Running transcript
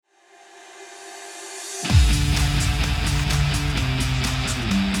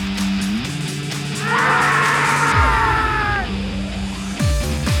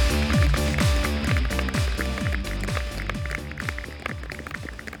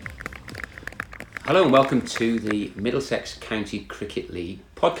Hello and welcome to the Middlesex County Cricket League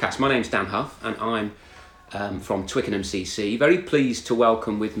podcast. My name's Dan Huff and I'm from Twickenham CC. Very pleased to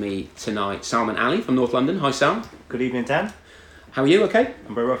welcome with me tonight Salman Ali from North London. Hi Sal. Good evening, Dan. How are you? Okay?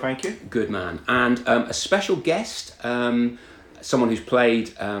 I'm very well, thank you. Good man. And a special guest, someone who's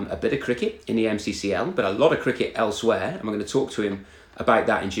played a bit of cricket in the MCCL, but a lot of cricket elsewhere. And we're going to talk to him about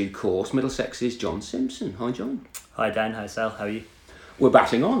that in due course. Middlesex's John Simpson. Hi John. Hi Dan, hi Sal, how are you? We're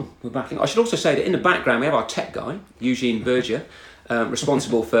battling on. I should also say that in the background we have our tech guy, Eugene Berger,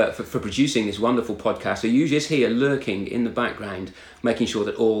 responsible for producing this wonderful podcast. So Eugene is here lurking in the background, making sure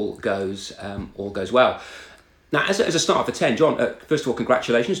that all goes well. Now, as a start for 10, John, first of all,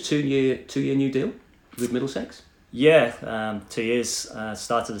 congratulations, two-year new deal with Middlesex. Yeah, 2 years,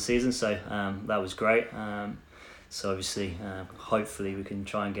 start of the season, so that was great. So obviously, hopefully we can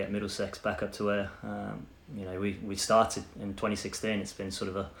try and get Middlesex back up to where we started in 2016. It's been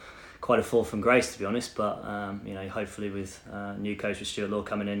sort of quite a fall from grace, to be honest, but hopefully with new coach with Stuart Law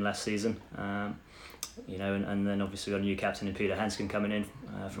coming in last season, and then obviously we've got a new captain in Peter Hanscom coming in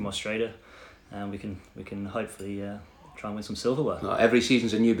from Australia, and we can hopefully try and win some silverware. Well, every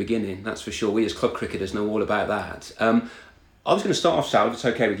season's a new beginning, that's for sure. We as club cricketers know all about that. I was going to start off, Sal, if it's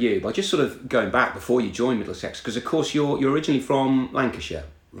okay with you, by just sort of going back before you joined Middlesex, because of course you're originally from Lancashire,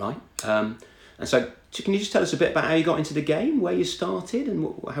 right? And so can you just tell us a bit about how you got into the game, where you started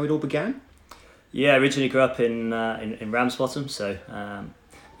and how it all began? Yeah, originally grew up in Ramsbottom, so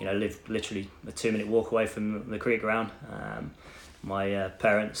lived literally a 2-minute walk away from the cricket ground. My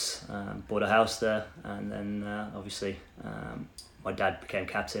parents bought a house there, and then obviously my dad became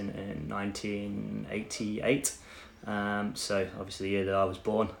captain in 1988. So obviously the year that I was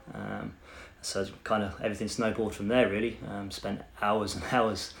born. So kind of everything snowballed from there really. Spent hours and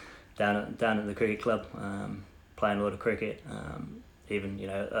hours down at the cricket club, playing a lot of cricket. Even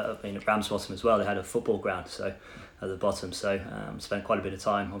at Ramsbottom as well, they had a football ground so at the bottom. So spent quite a bit of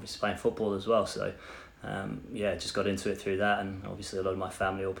time obviously playing football as well. So just got into it through that, and obviously a lot of my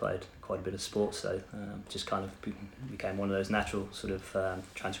family all played quite a bit of sports, so just kind of became one of those natural sort of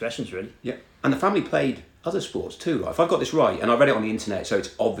transgressions really. Yeah, and the family played other sports too, right? If I've got this right, and I read it on the internet, so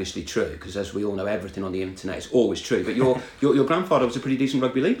it's obviously true, because as we all know, everything on the internet is always true, but your grandfather was a pretty decent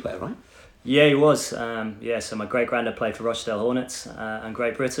rugby league player, right? Yeah, he was. So my great-granddad played for Rochdale Hornets and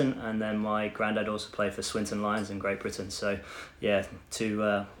Great Britain, and then my granddad also played for Swinton Lions in Great Britain. So, yeah,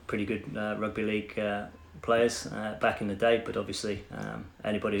 two pretty good rugby league players back in the day. But obviously,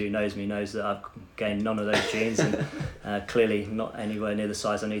 anybody who knows me knows that I've gained none of those genes, and clearly not anywhere near the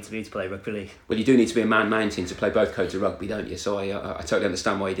size I need to be to play rugby league. Well, you do need to be a Man Mountain to play both codes of rugby, don't you? So I totally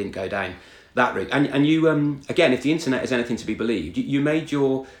understand why you didn't go down that route. And you, again, if the internet is anything to be believed, you made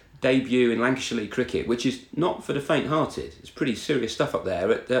your debut in Lancashire League cricket, which is not for the faint-hearted. It's pretty serious stuff up there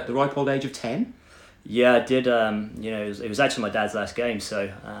at the ripe old age of 10. Yeah, I did. It was actually my dad's last game.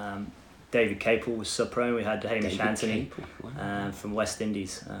 So David Capel was sub-pro. We had Hamish Anthony from West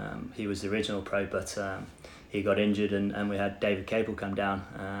Indies. He was the original pro, but he got injured, and we had David Capel come down.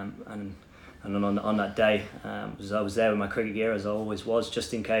 And on that day, I was there with my cricket gear, as I always was,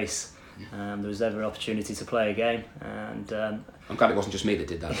 just in case there was ever an opportunity to play a game. And I'm glad it wasn't just me that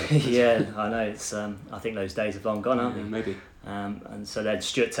did that. yeah, I know. It's I think those days have long gone, aren't they? Maybe. And so they had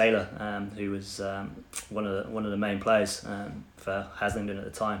Stuart Taylor, who was one of the main players for Haslingden at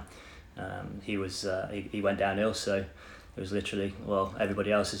the time. He went downhill, so it was literally,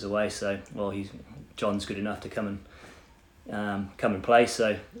 everybody else is away, so John's good enough to come and play.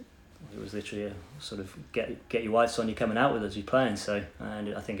 So it was literally a sort of get your whites on, you're coming out with us, you're playing. So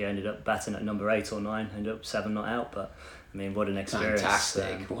I think I ended up batting at number 8 or 9, ended up 7 not out, but I mean, what an experience!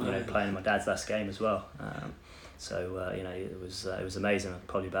 Fantastic! Wow. Playing in my dad's last game as well. It was amazing.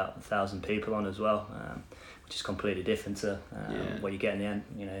 Probably about 1,000 people on as well, which is completely different to what you get in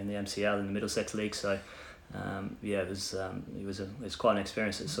the MCL in the Middlesex League. So it was quite an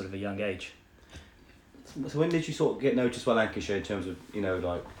experience at sort of a young age. So when did you sort of get noticed by Lancashire in terms of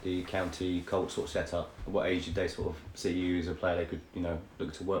like the county cult sort of setup? At what age did they sort of see you as a player they could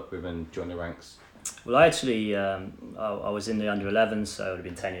look to work with and join the ranks? Well, I actually I was in the under-11s, so I would have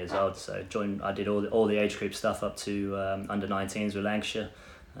been 10 years old. So I did all the age group stuff up to under-19s with Lancashire.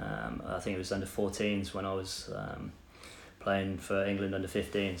 I think it was under-14s when I was playing for England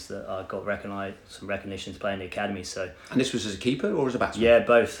under-15s that I got some recognition to play in the academy. So. And this was as a keeper or as a batsman? Yeah,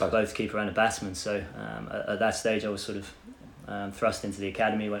 both keeper and a batsman. So at that stage I was sort of thrust into the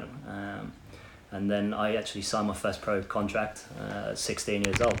academy, and then I actually signed my first pro contract at 16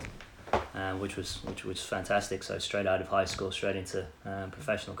 years old. Which was fantastic. So straight out of high school, straight into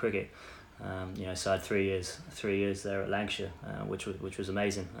professional cricket. So I had 3 years there at Lancashire, which was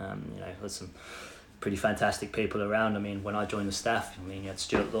amazing. Had some pretty fantastic people around. I mean, when I joined the staff, you had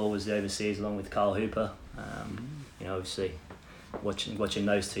Stuart Law was the overseas along with Carl Hooper. Obviously, watching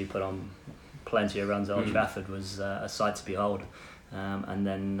those two put on plenty of runs at Old Trafford was a sight to behold. And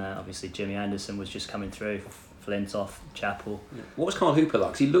then obviously Jimmy Anderson was just coming through, Flintoff, Chapel. What was Carl Hooper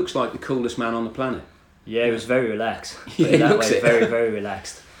like? 'Cause he looks like the coolest man on the planet. Yeah, he was very relaxed. Yeah, he that looks way, it. very, very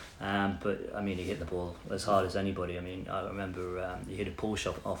relaxed. But I mean, he hit the ball as hard as anybody. I mean, I remember he hit a pull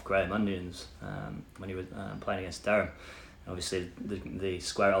shot off Graham Onions when he was playing against Durham. Obviously, the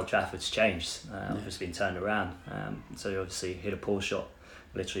square at Old Trafford's changed. Obviously, been turned around. So he obviously hit a pull shot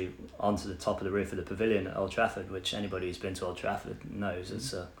literally onto the top of the roof of the pavilion at Old Trafford, which anybody who's been to Old Trafford knows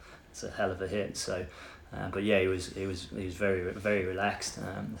it's a hell of a hit. So. But yeah, he was very, very relaxed.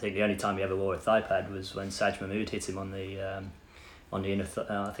 I think the only time he ever wore a thigh pad was when Saj Mahmood hit him on the inner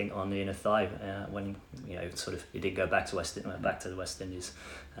thigh when he did go back to the West Indies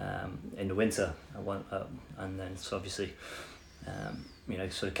in the winter, and then so obviously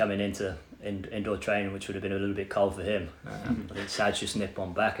sort of coming into indoor training, which would have been a little bit cold for him. I think Saj just nipped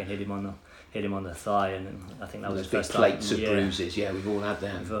one back and hit him on the thigh, and I think that was those the big first plates time. of bruises. Yeah, we've all had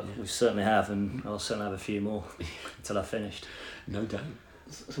them. We certainly have, and I'll certainly have a few more until I've finished. No doubt.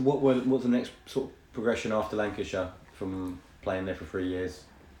 So what's the next sort of progression after Lancashire from playing there for 3 years?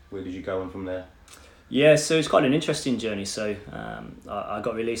 Where did you go on from there? Yeah, so it's quite an interesting journey. So I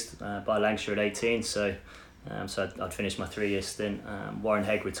got released by Lancashire at 18, so I'd finished my 3-year stint. Warren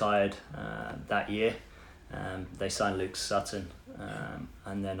Hegg retired that year. They signed Luke Sutton,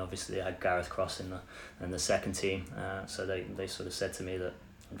 and then obviously I had Gareth Cross in the second team. So they sort of said to me that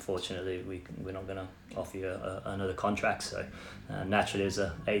unfortunately we're not going to offer you another contract. So naturally, as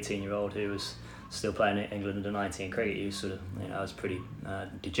a 18-year-old who was still playing in England under 19 cricket, I was pretty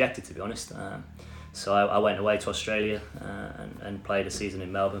dejected, to be honest. So I went away to Australia and played a season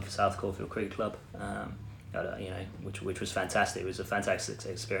in Melbourne for South Caulfield Cricket Club. Which was fantastic. It was a fantastic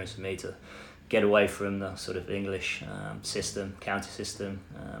experience for me to get away from the sort of English system, county system,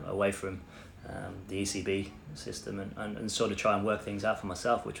 away from the ECB system, and sort of try and work things out for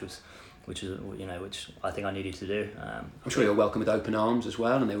myself, which I think I needed to do. I'm sure you're welcome with open arms as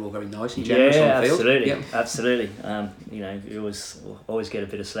well, and they were all very nice and generous on the field. Absolutely. You always get a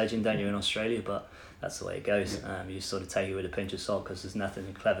bit of sledging, don't you, in Australia, but that's the way it goes. You sort of take it with a pinch of salt, because there's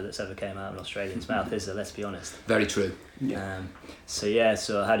nothing clever that's ever came out of an Australian's mouth, is there? Let's be honest. Very true. So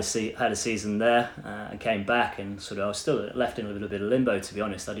I had a season there and came back, and I was still left in a little bit of limbo, to be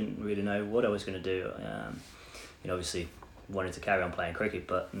honest. I didn't really know what I was going to do. Obviously wanted to carry on playing cricket,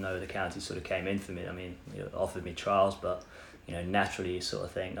 but no, the county sort of came in for me. I mean, offered me trials, but naturally you sort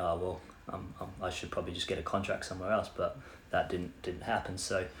of think, oh well, I should probably just get a contract somewhere else, but that didn't happen.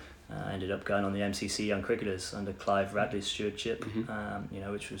 So I ended up going on the MCC Young Cricketers under Clive Radley's stewardship,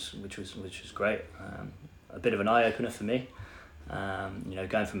 which was great. A bit of an eye opener for me.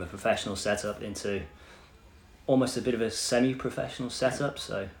 Going from a professional setup into almost a bit of a semi-professional setup.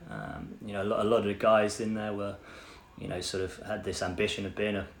 So a lot of the guys in there were, sort of had this ambition of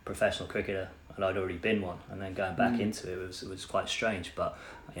being a professional cricketer, and I'd already been one, and then going back into it was quite strange. But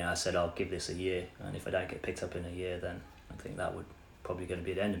I said I'll give this a year, and if I don't get picked up in a year, then I think that would probably going to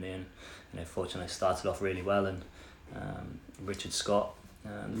be the end of me. And fortunately I started off really well, and Richard Scott,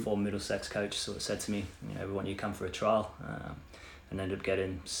 the former Middlesex coach, sort of said to me, we want you to come for a trial, and ended up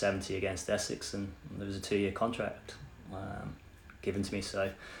getting 70 against Essex, and there was a 2-year contract given to me.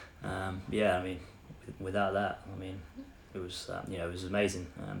 So without that, it was amazing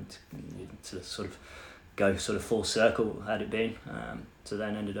to sort of go sort of full circle had it been, to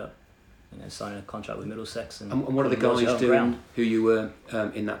then ended up signing a contract with Middlesex. And what are the guys doing who you were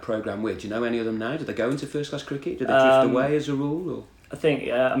in that programme with? Do you know any of them now? Did they go into first class cricket? Did they drift away as a rule? Or? I think,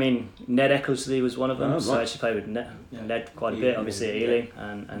 Ned Eckersley was one of them. So I actually played with Ned quite a bit, obviously at Ealing,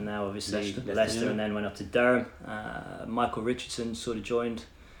 and now obviously Leicester, and then went up to Durham. Michael Richardson sort of joined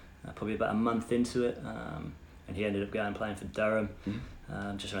probably about a month into it, and he ended up going and playing for Durham.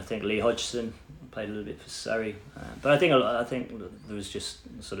 Just when I think Lee Hodgson played a little bit for Surrey, but I think there was just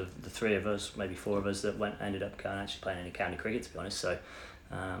sort of the 3 of us, maybe 4 of us, that ended up going actually playing any county cricket, to be honest. So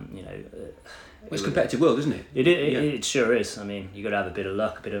it's a competitive world, isn't it? It sure is. I mean, you got to have a bit of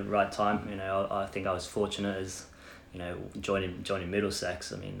luck, a bit of right time. I think I was fortunate as joining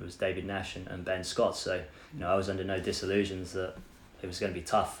Middlesex. I mean, there was David Nash and Ben Scott, so I was under no disillusions that it was going to be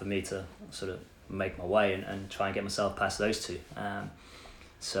tough for me to sort of make my way and try and get myself past those two.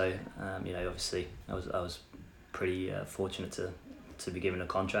 Obviously I was pretty fortunate to be given a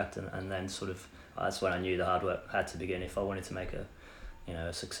contract, and then sort of that's when I knew the hard work had to begin if I wanted to make a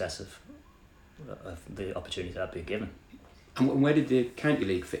success of the opportunity that I'd been given. And where did the county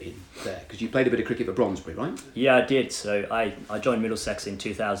league fit in there? Because you played a bit of cricket for Brondesbury, right? Yeah, I did. So I joined Middlesex in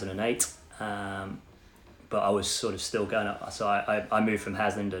 2008, but I was sort of still going up. So I moved from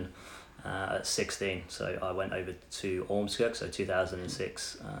Haslingden at 16, so I went over to Ormskirk, so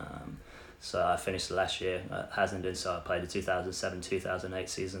 2006. So I finished the last year at Haslingden, so I played the 2007-2008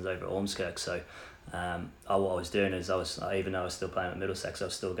 seasons over at Ormskirk. So what I was doing is even though I was still playing at Middlesex, I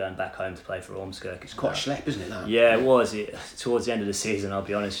was still going back home to play for Ormskirk. It's quite a schlep, isn't it, that? Yeah, it was. Towards the end of the season, I'll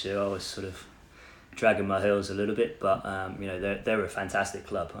be honest with you, I was sort of dragging my heels a little bit, but they're a fantastic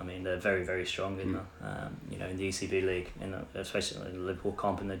club. I mean, they're very, very strong in the in the ECB league, especially in the Liverpool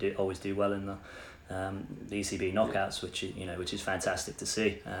comp, and they always do well in the ECB knockouts, which is fantastic to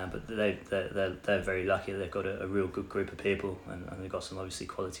see. But they're very lucky. They've got a real good group of people, and they've got some obviously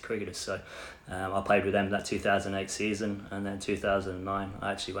quality cricketers. So I played with them that 2008 season, and then 2009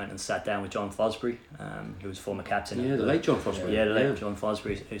 I actually went and sat down with John Fosbury, who was former captain. Yeah, the late John Fosbury. Yeah, the late John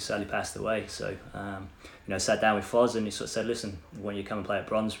Fosbury, who sadly passed away. So sat down with Fos, and he sort of said, "Listen, when you come and play at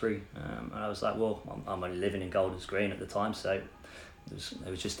Brondesbury," and I was like, "Well, I'm only living in Golders Green at the time, so it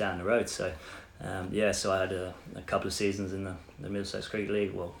was just down the road." So. So I had a couple of seasons in the Middlesex Cricket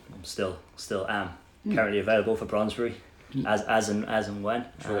League. Well, I'm still am currently available for Brondesbury, as and when.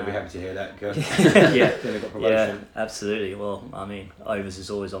 Sure, they'll be happy to hear that. Go. Yeah, absolutely. Well, I mean, Overs is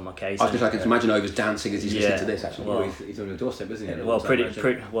always on my case. I can imagine Overs dancing as he's listening to this. Actually, well, he's on the doorstep, isn't he?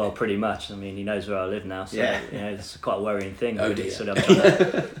 Pretty much. I mean, he knows where I live now, so it's quite a worrying thing. Oh really. dear. Sort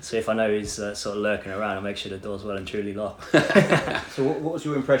of so if I know he's sort of lurking around, I'll make sure the door's well and truly locked. So, what was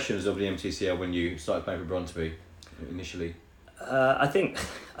your impressions of the MTCL when you started playing for Brondesbury initially? I think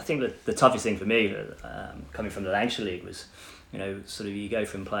that the toughest thing for me, coming from the Lancashire League, was, sort of you go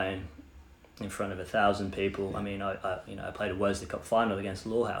from playing in front of 1,000 people. I mean, I played a Worsley Cup final against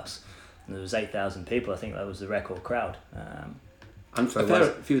Lawhouse, and there was 8,000 people. I think that was the record crowd. And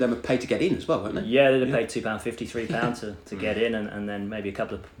a few of them are paid to get in as well, weren't they? Yeah, they paid £2.50, £3 to get in, and then maybe a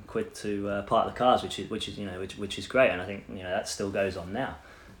couple of quid to park the cars, which is great, and I think that still goes on now.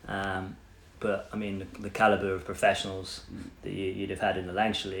 But I mean, the calibre of professionals that you'd have had in the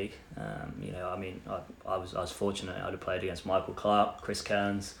Lancashire League, I was fortunate. I'd have played against Michael Clark, Chris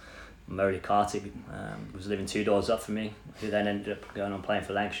Kearns, Murray Kartik was living 2 doors up from me, who then ended up going on playing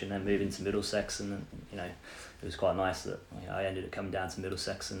for Lancashire and then moving to Middlesex, and then, it was quite nice that I ended up coming down to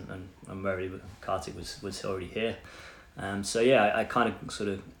Middlesex, and Murray Kartik was already here. I kind of sort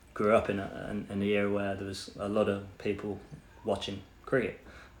of grew up in an era where there was a lot of people watching cricket.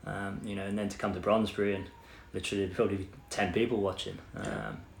 And then to come to Brondesbury and literally probably 10 people watching.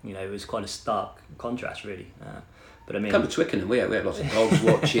 It was quite a stark contrast, really. But I mean, come to Twickenham, we have lots of dogs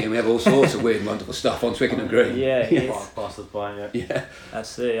watching. We have all sorts of weird and wonderful stuff on Twickenham Green. Passers by. Yeah,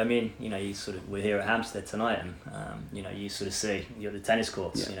 absolutely. I mean, we're here at Hampstead tonight, and you sort of see the tennis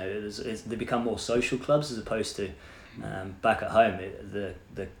courts. Yeah. They become more social clubs as opposed to. Back at home,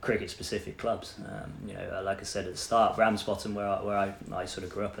 the cricket specific clubs. Like I said at the start, Ramsbottom, where I sort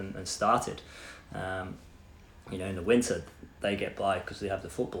of grew up and started. In the winter they get by because they have the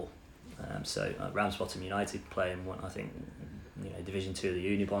football. Ramsbottom United play in I think Division 2 of the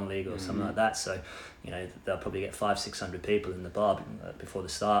Unibond League or something like that. So they'll probably get 500-600 people in the bar before the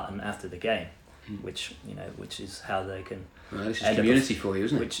start and after the game. Which is how they can. Well, this is community for you,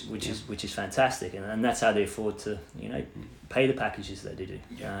 isn't it? Which is fantastic, and that's how they afford to pay the packages that they do.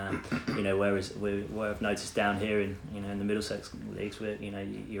 Yeah. Whereas where I've noticed down here in the Middlesex leagues, where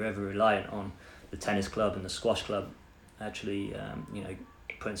you're ever reliant on the tennis club and the squash club actually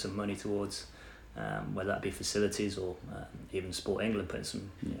putting some money towards whether that be facilities or even Sport England putting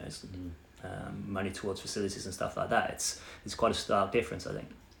some money towards facilities and stuff like that. It's quite a stark difference, I think.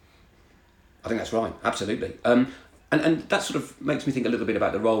 I think that's right, absolutely. And that sort of makes me think a little bit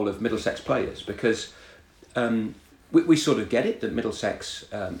about the role of Middlesex players, because we sort of get it that Middlesex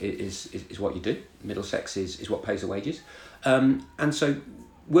is what you do. Middlesex is what pays the wages. And so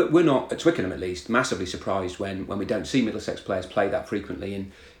we're not, at Twickenham at least, massively surprised when we don't see Middlesex players play that frequently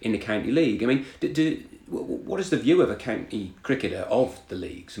in the county league. I mean, what is the view of a county cricketer of the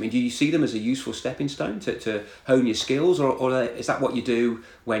leagues? I mean, do you see them as a useful stepping stone to hone your skills, or is that what you do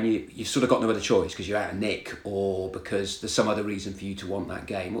when you've sort of got no other choice because you're out of nick, or because there's some other reason for you to want that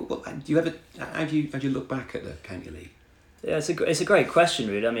game? How do you look back at the county league? Yeah, it's a great question,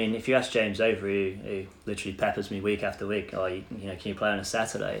 really. I mean, if you ask James Overy, who literally peppers me week after week, can you play on a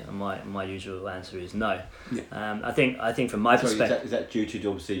Saturday? And my usual answer is no. Yeah. I think from my perspective, is that due to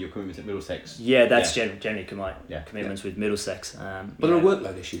obviously your commitment at Middlesex? Yeah, that's generally my commitments with Middlesex. But there are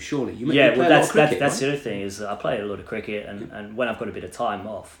workload issues, surely. That's the other thing is I play a lot of cricket, and when I've got a bit of time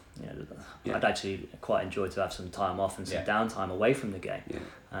off, Yeah. I'd actually quite enjoy to have some time off and some downtime away from the game. Yeah.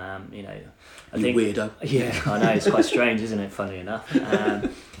 I think weirdo. Yeah, I know, it's quite strange, isn't it? Funnily enough.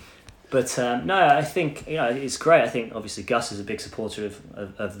 But no, I think it's great. I think obviously Gus is a big supporter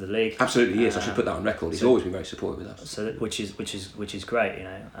of the league. Absolutely, he is. I should put that on record. He's always been very supportive with us. So which is great,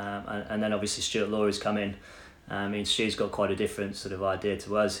 and then obviously Stuart Laurie's come in. I mean, Stu's got quite a different sort of idea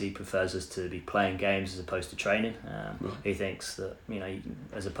to us. He prefers us to be playing games as opposed to training. Right. He thinks that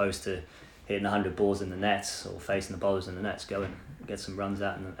as opposed to hitting 100 balls in the nets or facing the bowlers in the nets, go and get some runs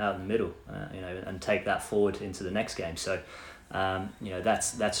out in the middle, and take that forward into the next game. So.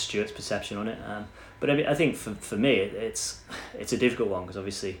 That's Stuart's perception on it, but I think for me it's a difficult one because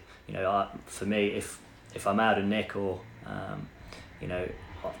obviously for me if I'm out of nick or I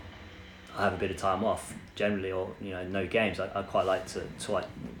have a bit of time off generally or no games, I quite like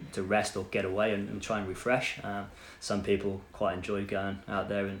to rest or get away and try and refresh. Some people quite enjoy going out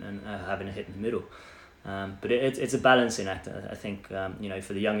there and having a hit in the middle. But it's a balancing act. I think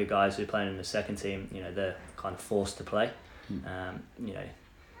for the younger guys who are playing in the second team, they're kind of forced to play. And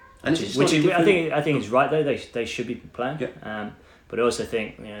I think it's right though. They should be playing. Yeah. But I also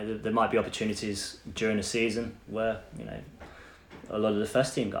think there might be opportunities during the season where a lot of the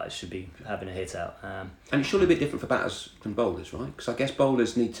first team guys should be having a hit out. And it's surely a bit different for batters than bowlers, right? Because I guess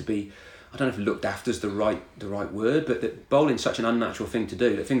bowlers need to be, I don't know if looked after is the right word, but that bowling's such an unnatural thing to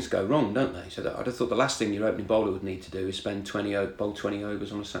do that things go wrong, don't they? So I'd have thought the last thing your opening bowler would need to do is bowl 20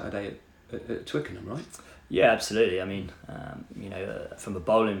 overs on a Saturday at Twickenham, right? Yeah, absolutely. I mean, from a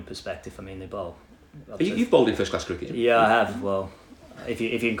bowling perspective, they bowl. You've bowled in first class cricket. Yeah, I have. Well, if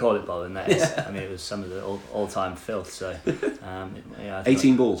you can call it bowling, that is. It was some of the all-time filth. So,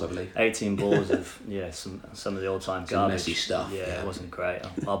 18 balls, I believe. 18 balls of some of the all-time garbage. Messy stuff. Yeah, it wasn't great.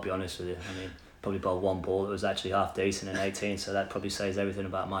 I'll be honest with you. Probably bowled one ball that was actually half decent in 18. So that probably says everything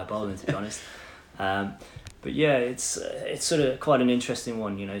about my bowling, to be honest. But yeah, it's sort of quite an interesting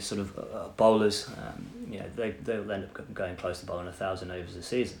one. Sort of bowlers. They'll end up going close to bowling 1,000 overs a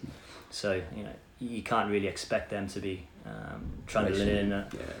season. So you can't really expect them to be trundling in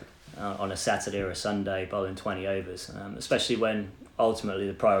on a Saturday or a Sunday bowling 20 overs, especially when ultimately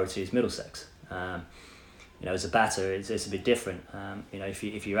the priority is Middlesex. As a batter, it's a bit different.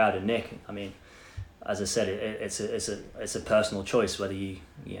 If you're out of nick, as I said, it's a personal choice whether you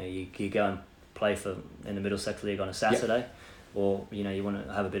go and play in the Middlesex League on a Saturday, or you want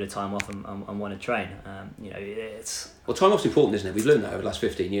to have a bit of time off and want to train. Time off's important, isn't it? We've learned that over the last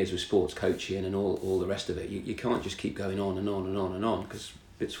 15 years with sports coaching and all the rest of it. You can't just keep going on and on and on and on because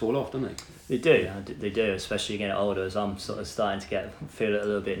bits fall off, don't they? They do, especially getting older. As I'm sort of starting to feel it a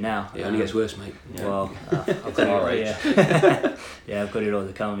little bit now. It only gets worse, mate. Yeah. Well, I've got it. Yeah, I've got it all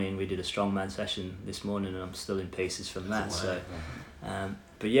to come. We did a strongman session this morning, and I'm still in pieces from that. Wow. So,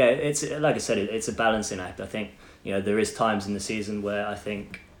 but yeah, it's like I said, it's a balancing act. I think there is times in the season where I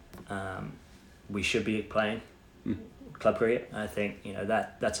think we should be playing club cricket. I think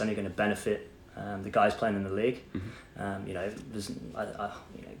that's only going to benefit the guys playing in the league.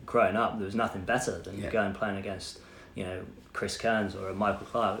 Growing up, there was nothing better than going playing against Chris Kearns or a Michael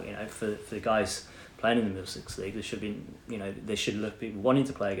Clark. For the guys playing in the Middlesex League, there should be they should be wanting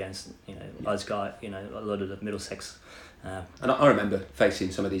to play against us guys. A lot of the Middlesex. And I remember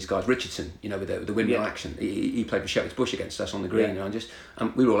facing some of these guys, Richardson, with the windmill action. He played for Shepherd's Bush against us on the green,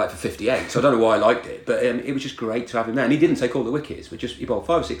 and we were all out for 58. So I don't know why I liked it, but it was just great to have him there. And he didn't take all the wickets, but he bowled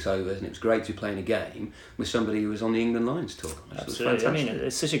 5 or 6 overs, and it was great to be playing a game with somebody who was on the England Lions tour. Absolutely,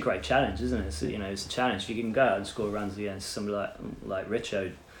 it's such a great challenge, isn't it? It's a challenge. If you can go out and score runs against somebody like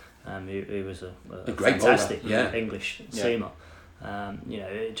Richo, who was a great fantastic English seamer.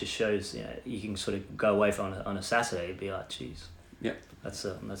 It just shows you can sort of go away from on a Saturday and be like, geez, that's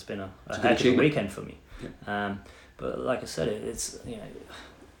been a heck of a weekend for me. Yeah. But like I said, it's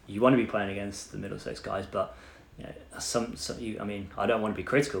you want to be playing against the Middlesex guys, but I don't want to be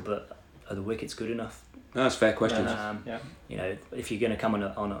critical, but are the wickets good enough? No, that's a fair question. If you're going to come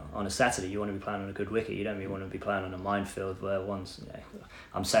on a Saturday, you want to be playing on a good wicket. You don't really want to be playing on a minefield where one's.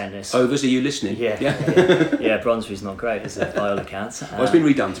 I'm saying this. Overs, are you listening? Yeah. Bronsby's not great, is it, by all accounts? It's been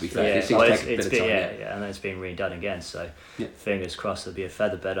redone, to be fair. It's taken a bit of time. I know it's been redone again. So fingers crossed there'll be a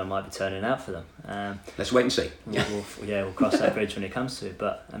feather bed I might be turning out for them. Let's wait and see. We'll cross that bridge when it comes to it.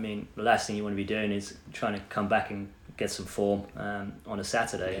 But the last thing you want to be doing is trying to come back and get some form on a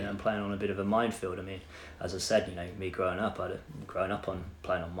Saturday and playing on a bit of a minefield. As I said, me growing up, I'd have grown up on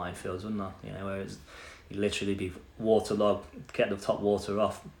playing on minefields, wouldn't I? Whereas you'd literally be waterlogged, get the top water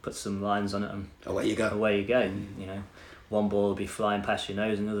off, put some lines on it, and away you go. Away you go. one ball will be flying past your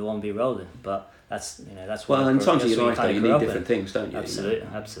nose and the other one will be rolling. But that's Well, in times of that's your what life, though, you need different in. things, don't you?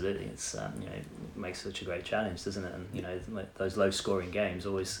 Absolutely. It's it makes such a great challenge, doesn't it? And those low scoring games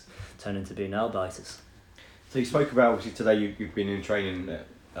always turn into being nail biters. So you spoke about, obviously today you've been in training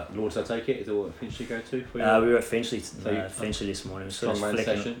at Lords, I take it? Is it what Finchley go to? We were at Finchley this morning. We sort of strongman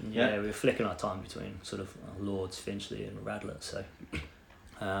flicking, session, we were flicking our time between sort of Lords, Finchley and Radlett. So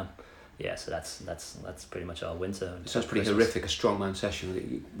so that's pretty much our winter. It sounds pretty horrific, a strongman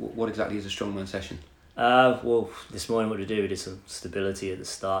session. What exactly is a strongman session? Well, this morning what we did some stability at the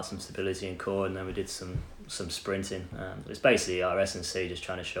start, some stability in core, and then we did some sprinting. It's basically our S&C just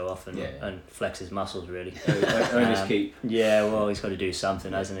trying to show off and flex his muscles, really. Earn his keep. Yeah, well, he's got to do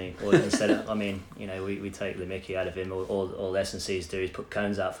something, hasn't he? Or instead of, we take the mickey out of him. All S&Cs do is put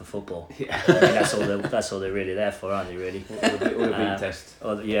cones out for football. Yeah. That's all they're really there for, aren't they? Really. Or the beat test.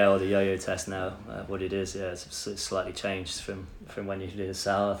 Or the yo-yo test now. What it is, it's slightly changed from when you did a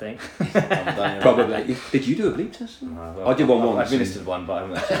Sal, I think. Probably. Did you do a bleep test? I did one once. I've administered one, but I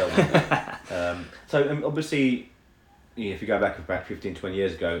haven't actually done one. So obviously, if you go back about 15, 20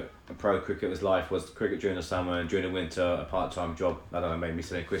 years ago, pro cricket was life, was cricket during the summer and during the winter, a part-time job. I don't know, maybe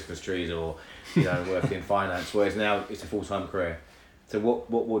selling Christmas trees or working in finance. Whereas now it's a full-time career. So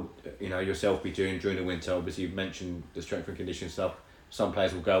what would yourself be doing during the winter? Obviously, you've mentioned the strength and conditioning stuff. Some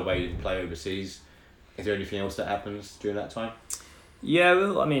players will go away and play overseas. Is there anything else that happens during that time? Yeah,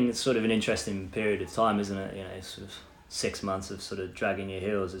 well, it's sort of an interesting period of time, isn't it? Sort of 6 months of sort of dragging your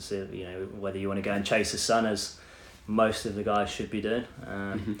heels. It's whether you want to go and chase the sun, as most of the guys should be doing.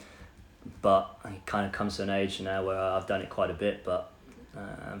 But it kind of comes to an age now where I've done it quite a bit, but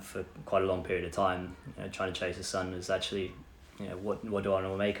for quite a long period of time, trying to chase the sun is actually, what do I want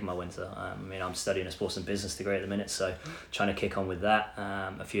to make of my winter? I'm studying a sports and business degree at the minute, so trying to kick on with that.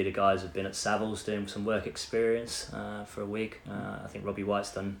 A few of the guys have been at Savills doing some work experience for a week. I think Robbie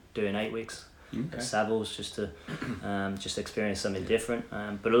White's doing 8 weeks at Savills just to just experience something different.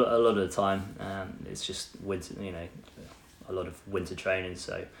 But a lot of the time, it's just winter. A lot of winter training.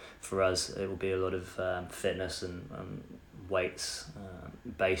 So for us, it will be a lot of fitness and weights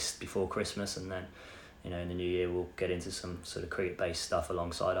based before Christmas, and then. In the new year we'll get into some sort of cricket-based stuff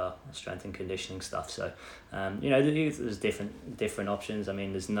alongside our strength and conditioning stuff. So, there's different options.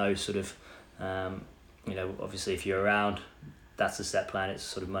 There's no sort of, obviously if you're around, that's the set plan. It's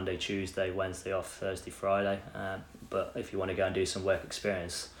sort of Monday, Tuesday, Wednesday off, Thursday, Friday. But if you want to go and do some work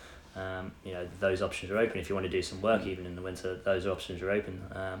experience, those options are open. If you want to do some work even in the winter, those options are open.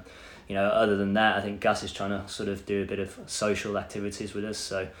 Other than that, I think Gus is trying to sort of do a bit of social activities with us.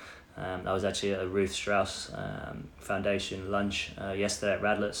 So. I was actually at a Ruth Strauss Foundation lunch yesterday at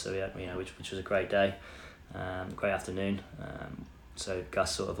Radlett, so we had, which was a great day, great afternoon. So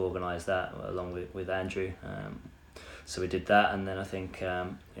Gus sort of organised that along with Andrew. So we did that, and then I think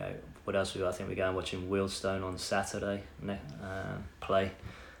what else we got? I think we're going watching Wealdstone on Saturday play.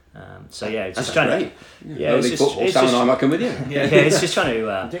 It's just trying to. Yeah, it's just. Sam and I come with you. It's just trying to.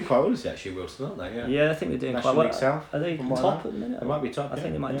 They're doing quite well, actually, Wealdstone, aren't they? Yeah, I think they're doing National quite well. League South, are they top at the minute? They might be top. I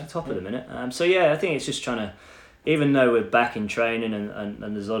think they might be top at the minute. I think it's just trying to. Even though we're back in training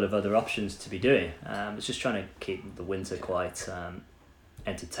and there's a lot of other options to be doing, it's just trying to keep the winter quite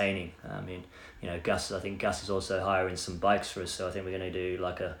entertaining. Gus. I think Gus is also hiring some bikes for us, so I think we're going to do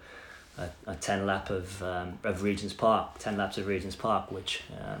like a 10 lap of Regent's Park, 10 laps of Regent's Park, which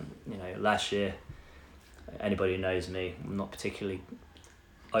last year, anybody who knows me, I'm not particularly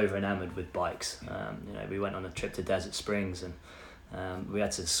over enamoured with bikes. We went on a trip to Desert Springs and we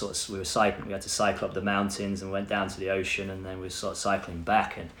had to cycle up the mountains and went down to the ocean, and then we were sort of cycling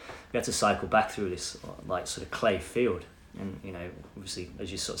back, and we had to cycle back through this like sort of clay field, and obviously as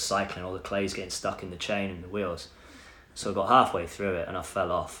you're sort of cycling, all the clay's getting stuck in the chain and the wheels. So I got halfway through it and I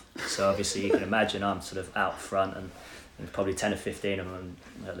fell off. So obviously you can imagine I'm sort of out front and probably 10 or 15 of them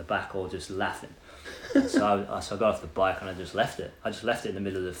at the back all just laughing. So I got off the bike and I just left it. I just left it in the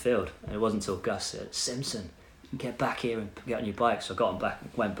middle of the field. And it wasn't until Gus said, "Simpson, get back here and get on your bike." So I got on back,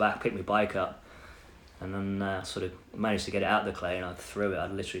 went back, picked my bike up, and then sort of managed to get it out of the clay, and I threw it.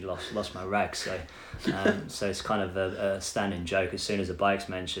 I'd literally lost my rag. So it's kind of a standing joke. As soon as the bike's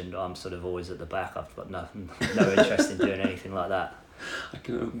mentioned, I'm sort of always at the back. I've got no interest in doing anything like that. I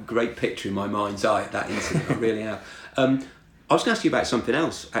can have a great picture in my mind's eye at that incident. I really have. I was going to ask you about something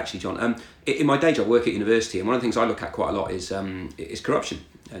else, actually, John. In my day job, I work at university, and one of the things I look at quite a lot is corruption.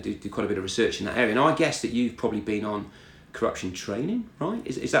 I do quite a bit of research in that area. And I guess that you've probably been on corruption training, right?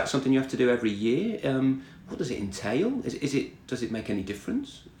 Is that something you have to do every year? What does it entail? Does it make any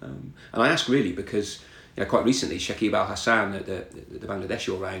difference? And I ask really because quite recently, Shakib Al Hassan at the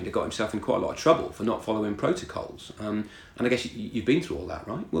Bangladeshi All-Round got himself in quite a lot of trouble for not following protocols. And I guess you've been through all that,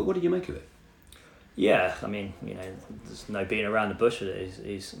 right? What did you make of it? Yeah, I mean, there's no beating around the bush with it.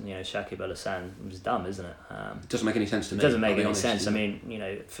 He's Shakib Al Hassan was dumb, isn't it? It doesn't make any sense to me. It doesn't make any honest, sense. I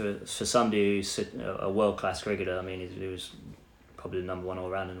mean, for somebody who's a world-class cricketer, I mean, he was probably the number one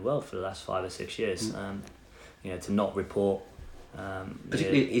all-round in the world for the last 5 or 6 years. To not report.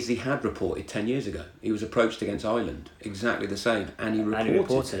 Particularly as he had reported 10 years ago. He was approached against Ireland, exactly the same, and he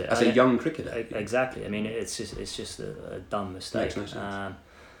reported it as a young cricketer. Exactly. I mean, it's just a dumb mistake. Makes no sense.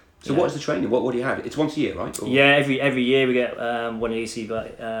 So what is the training? What do you have? It's once a year, right? Or? Yeah, every year we get one of the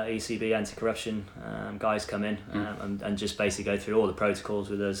ECB anti-corruption guys come in and just basically go through all the protocols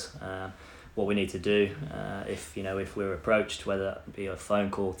with us, what we need to do if we're approached, whether it be a phone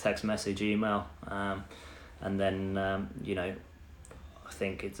call, text message, email, and then I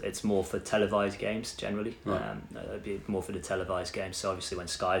think it's more for televised games generally. Right. It'd be more for the televised games. So obviously when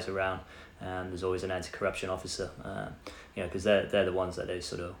Sky's around, there's always an anti-corruption officer. Because they're the ones that they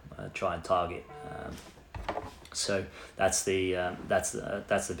sort of try and target. So that's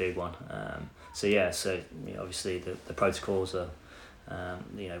the big one. Obviously the protocols are,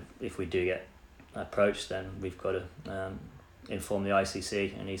 if we do get approached, then we've got to inform the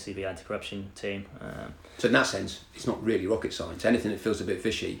ICC and ECB anti-corruption team. So in that sense, it's not really rocket science. Anything that feels a bit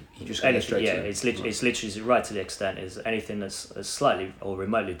fishy, you just go straight to it. It's literally right to the extent is anything that's slightly or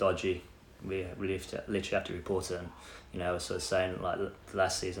remotely dodgy, we literally have to report it. And, I was sort of saying, like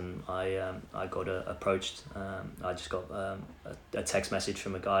last season, I got approached. I just got a text message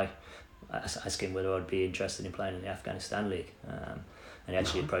from a guy asking whether I'd be interested in playing in the Afghanistan League. And he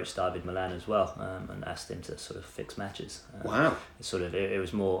actually approached David Milan as well and asked him to sort of fix matches. Wow! It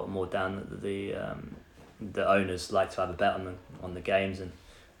was more down that the owners like to have a bet on the games, and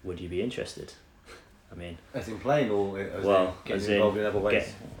would you be interested? I mean, as in playing or getting involved in other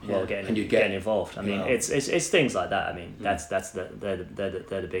ways. Getting involved. I mean, Wow. it's things like that. I mean,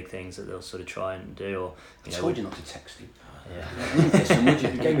 they're the big things that they'll sort of try and do. Or I told you not to text him.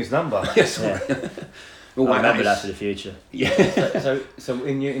 Yeah. You gave his number. Yes. Yeah. Well, I remember that for the future. Yeah. So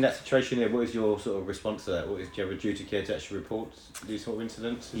in that situation there, what is your sort of response to that? Do you have a duty care to actually report these sort of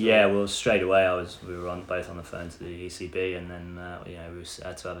incidents? Well, straight away we were both on the phone to the ECB, and then we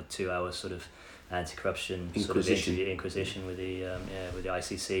had to have a 2-hour sort of anti-corruption inquisition with the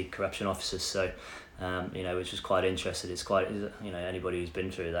ICC corruption officers. So which was quite interesting. It's quite anybody who's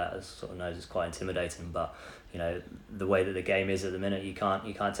been through that sort of knows it's quite intimidating. But the way that the game is at the minute, you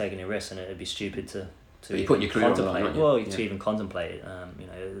can't take any risks, and it'd be stupid to you put your career on the line, aren't you? Well, to even contemplate it.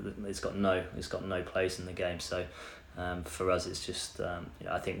 It's got no place in the game. So for us, it's just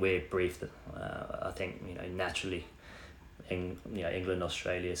I think we're briefed. I think naturally. England,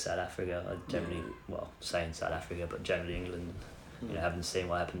 Australia, South Africa are generally, saying South Africa, but generally England, having seen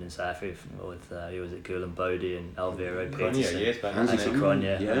what happened in South Africa with who was it, Gulen Bodie and Alvaro Peterson, years back, Andy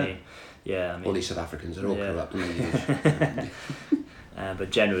Cronje. I mean, all these South Africans are all corrupt. But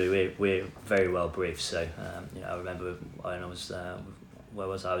generally we're very well briefed. So I remember when I was I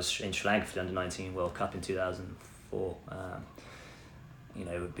was in Sri Lanka for the Under-19 World Cup in 2004.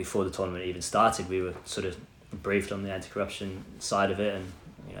 Before the tournament even started, we were sort of briefed on the anti-corruption side of it, and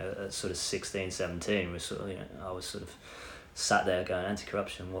at sort of 16, 17, I was sort of sat there going,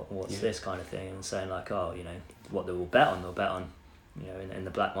 anti-corruption, what's this kind of thing, and saying like, what they'll bet on, in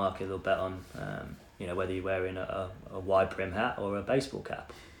the black market they'll bet on, whether you're wearing a wide brim hat or a baseball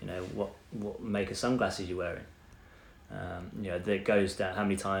cap, what make of sunglasses you're wearing, that goes down how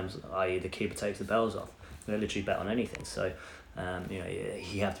many times, i.e. the keeper takes the bells off. They literally bet on anything. So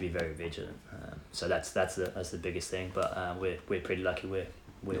you have to be very vigilant. So that's the biggest thing. But we're pretty lucky.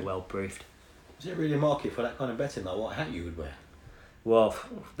 We're well briefed. Is there really a market for that kind of betting? Like what hat you would wear? Well,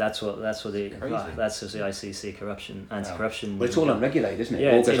 that's what that's just the ICC anti-corruption. Well, it's all unregulated, isn't it?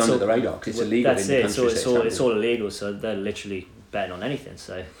 Yeah, It all goes under the radar because it's illegal. That's in the it. countries It's all illegal. So they're literally betting on anything.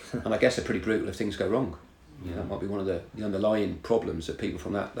 So. And I guess they're pretty brutal if things go wrong. That might be one of the underlying problems that people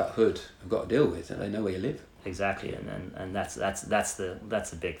from that hood have got to deal with, and they know where you live. Exactly, and that's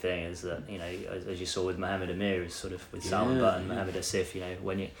the big thing is that as you saw with Mohammed Amir, is sort of with Salman Butt and Mohammed Asif,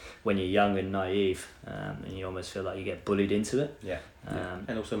 when you're young and naive, and you almost feel like you get bullied into it.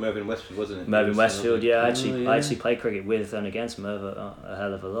 And also Mervyn Westfield, wasn't it? Mervyn Westfield, I actually played cricket with and against Merv a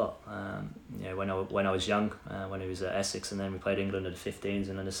hell of a lot. When I was young, when he was at Essex, and then we played England at the 15s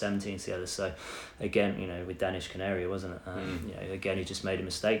and then the 17s together. So again, with Danish Canaria, wasn't it? Again, he just made a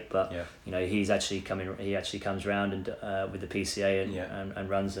mistake, but he's actually coming. He actually comes round and with the PCA and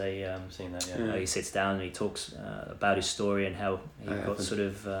runs a. Seen that, he sits down and he talks about his story and how he got sort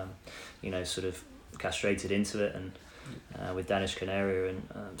of castrated into it, and with Danish Canaria, and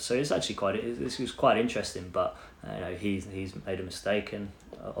so it's actually it was quite interesting. But he's made a mistake, and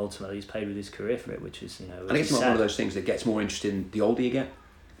ultimately he's paid with his career for it, which is I think it's not one of those things that gets more interesting the older you get.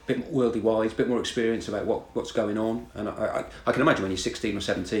 A bit more worldly wise, a bit more experience about what's going on, and I can imagine when you're 16 or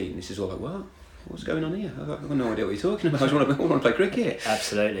 17, this is all like, what? What's going on here? I've got no idea what you're talking about. I just want to play cricket.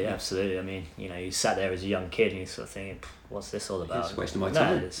 Absolutely. I mean, you sat there as a young kid and you're sort of thinking, what's this all about? It's wasting my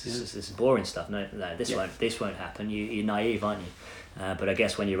time. This is boring stuff. No, this won't happen. You're naive, aren't you? But I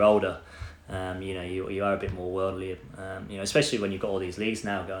guess when you're older, you are a bit more worldly. Especially when you've got all these leagues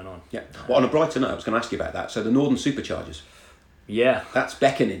now going on. Yeah. Well, on a brighter note, I was going to ask you about that. So the Northern Superchargers. Yeah. That's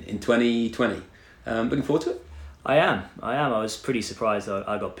beckoning in 2020. Looking forward to it. I am. I was pretty surprised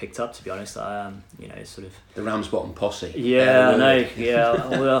I got picked up, to be honest. Sort of... The Ramsbottom posse. Yeah, I know.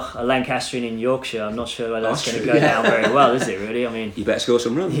 Yeah, well, a Lancastrian in Yorkshire, I'm not sure whether that's going to go down very well, is it really? I mean... You better score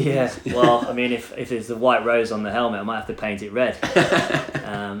some runs. Yeah, well, I mean, if there's the white rose on the helmet, I might have to paint it red.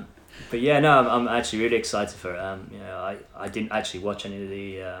 But yeah, no, I'm actually really excited for it. I didn't actually watch any of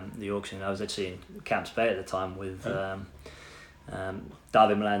the auction. I was actually in Camps Bay at the time with...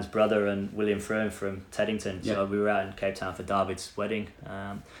 David Milan's brother and William Froome from Teddington. So we were out in Cape Town for David's wedding.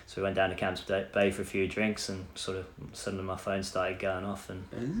 So we went down to Camps Bay for a few drinks, and sort of suddenly my phone started going off,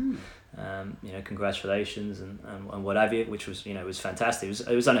 and congratulations and what have you, which was was fantastic.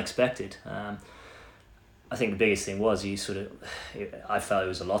 It was unexpected. I think the biggest thing was I felt it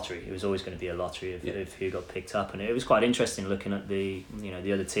was a lottery. It was always going to be a lottery of who got picked up, and it was quite interesting looking at the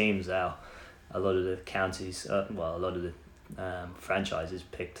other teams. How a lot of the counties, a lot of the franchises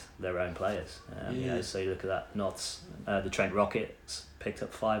picked their own players. So you look at that, Notts, the Trent Rockets picked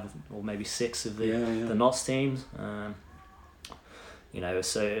up 5 or maybe 6 of the Notts teams. So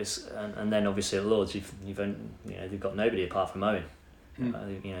it's and then obviously at Lords they've got nobody apart from Owen.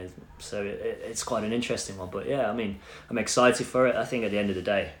 So it's quite an interesting one. But yeah, I mean, I'm excited for it. I think at the end of the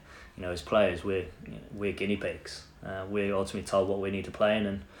day, as players, we're guinea pigs. We're ultimately told what we need to play in,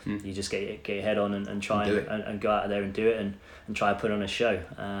 and you just get your head on and try and go out there and do it and try and put on a show.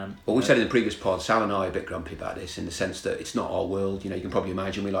 Well, we said in the previous pod, Sal and I are a bit grumpy about this in the sense that it's not our world. You can probably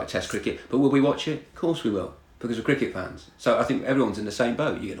imagine we like Test cricket, but will we watch it? Of course we will, because we're cricket fans. So I think everyone's in the same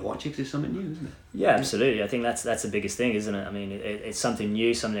boat. You're going to watch it because it's something new, isn't it? Yeah, absolutely. I think that's the biggest thing, isn't it? I mean, it's something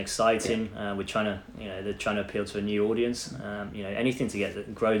new, something exciting. We're trying to, they're trying to appeal to a new audience. Anything to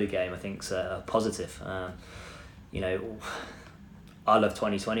grow the game, I think, is a positive. I love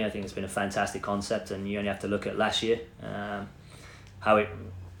 2020. I think it's been a fantastic concept, and you only have to look at last year, how it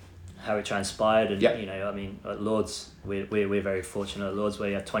transpired, and I mean, at Lords, we're very fortunate at Lords where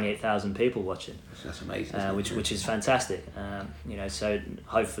you have 28,000 people watching. That's amazing. Which is fantastic. So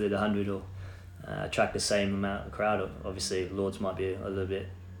hopefully the 100 will attract the same amount of crowd. Obviously, Lords might be a little bit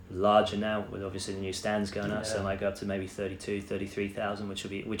larger now with obviously the new stands going up, so it might go up to maybe 33,000, which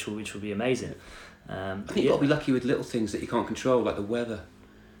will be amazing. I think you've got to be lucky with little things that you can't control, like the weather.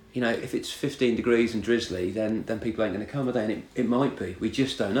 If it's 15 degrees and drizzly, then people ain't going to come, are they? And it might be. We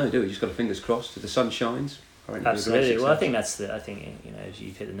just don't know, do we? Just got to fingers crossed if the sun shines. Absolutely. Well, I think as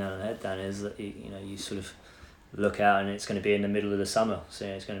you've hit the nail on the head, Dan, is that you sort of look out and it's going to be in the middle of the summer, so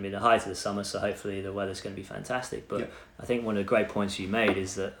it's going to be the height of the summer, so hopefully the weather's going to be fantastic. But I think one of the great points you made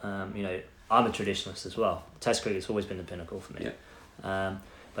is that I'm a traditionalist as well. Test cricket's always been the pinnacle for me.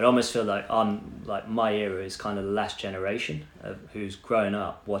 But I almost feel like my era is kind of the last generation of who's growing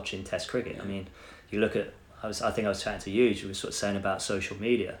up watching Test cricket. I mean, you look at, I think I was chatting to you were sort of saying about social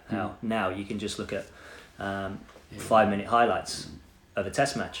media, how now you can just look at 5-minute highlights of a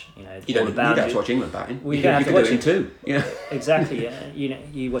Test match. You don't have to watch England batting. You don't have to watch it in 2. Exactly. Yeah.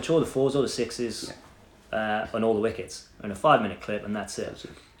 You watch all the 4s, all the 6s, and all the wickets in a 5-minute clip, and that's it.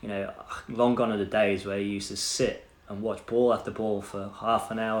 Long gone are the days where you used to sit and watch ball after ball for half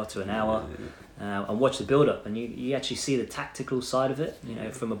an hour to an hour, and watch the build up, and you actually see the tactical side of it.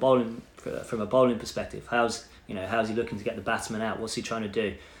 From a bowling perspective, how's he looking to get the batsman out? What's he trying to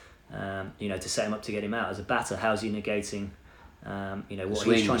do? To set him up to get him out. As a batter, how's he negating? What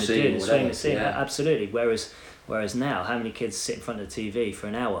he's trying to do, the swing, the seam. Absolutely. Whereas now, how many kids sit in front of the TV for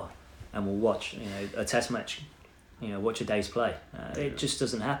an hour and will watch a Test match, watch a day's play? It just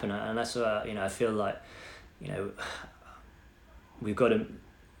doesn't happen, and that's why I feel like we've got to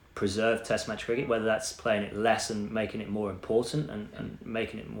preserve Test match cricket, whether that's playing it less and making it more important and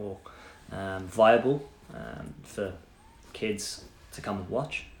making it more viable for kids to come and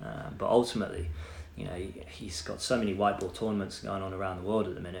watch. But ultimately, he's got so many white ball tournaments going on around the world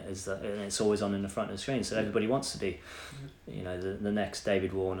at the minute, and it's always on in the front of the screen. So everybody wants to be, the next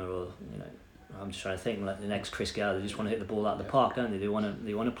David Warner or I'm just trying to think, like the next Chris Gale, they just want to hit the ball out of the park, don't they? They want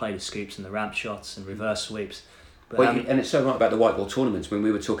to play the scoops and the ramp shots and reverse sweeps. But well, and it's so right about the white ball tournaments. When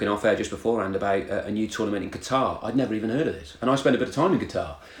we were talking off air just beforehand about a new tournament in Qatar, I'd never even heard of this, and I spent a bit of time in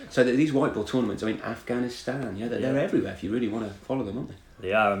Qatar. So these white ball tournaments, I mean, Afghanistan, they're everywhere if you really want to follow them, aren't they?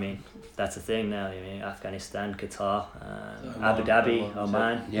 They are. I mean, that's the thing now. I mean, Afghanistan, Qatar, Abu Dhabi,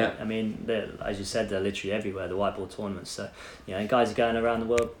 Oman. Yeah. I mean, as you said, they're literally everywhere. The white ball tournaments. So guys are going around the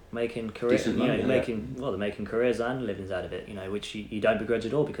world making careers. They're making careers and livings out of it. Which you don't begrudge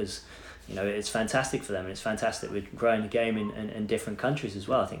at all, because it's fantastic for them, and it's fantastic with growing the game in different countries as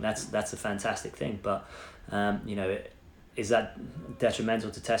well. I think that's a fantastic thing. But is that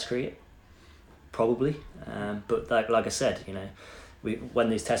detrimental to Test cricket? Probably. But like I said, when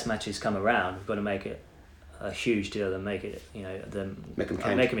these Test matches come around, we've got to make it a huge deal and make it,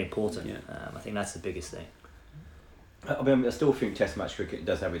 make them important. Yeah. I think that's the biggest thing. I mean, I still think Test match cricket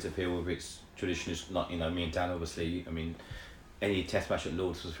does have its appeal with its tradition. It's not, me and Dan, obviously, I mean, any Test match at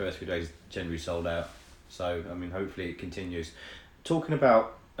Lord's for the first few days generally sold out. So, I mean, hopefully it continues. Talking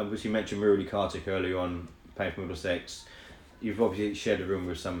about, obviously you mentioned Murali Kartik earlier on, playing for Middlesex. You've obviously shared a room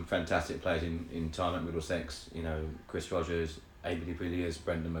with some fantastic players in time at Middlesex. Chris Rogers, A.B. de Villiers,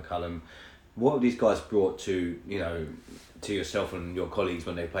 Brendan McCullum. What have these guys brought to yourself and your colleagues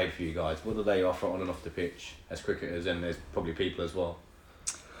when they played for you guys? What do they offer on and off the pitch as cricketers, and there's probably people as well?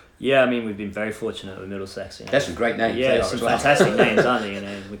 Yeah, I mean, we've been very fortunate with Middlesex. There's some great names. Yeah, some fantastic names, aren't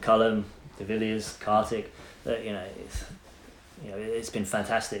they? McCullum, de Villiers, Kartik. It's been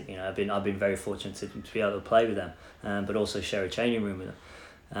fantastic. I've been very fortunate to be able to play with them, but also share a changing room with them.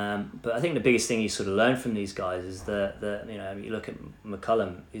 But I think the biggest thing you sort of learn from these guys is that you look at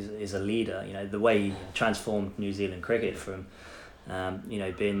McCullum is a leader. The way he transformed New Zealand cricket from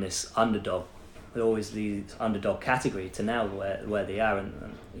being this underdog, always the underdog category, to now where they are,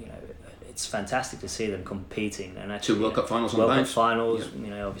 and it's fantastic to see them competing and actually 2 World Cup finals. World Cup finals.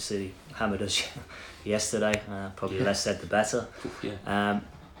 Yeah. Obviously hammered us yesterday. Probably less said the better. Yeah.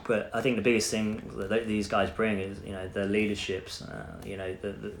 But I think the biggest thing that these guys bring is their leaderships.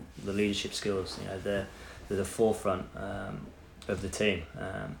 The leadership skills. They're the forefront of the team.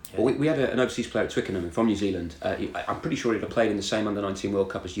 Well, we had an overseas player at Twickenham from New Zealand. I'm pretty sure he'd have played in the same under-19 World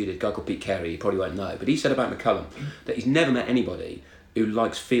Cup as you did. A guy called Pete Carey. You probably won't know, but he said about McCullum that he's never met anybody who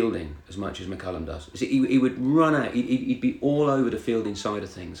likes fielding as much as McCullum does. He would run out. He'd be all over the fielding side of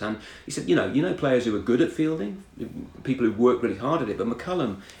things. And he said, players who are good at fielding, people who work really hard at it. But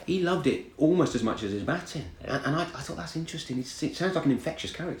McCullum, he loved it almost as much as his batting. Yeah. And I thought that's interesting. It sounds like an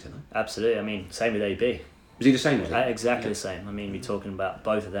infectious character, no? Absolutely. I mean, same with AB. Was he the same? Exactly the same. I mean, we're talking about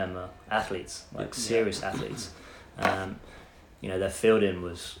both of them are athletes, serious athletes. Their fielding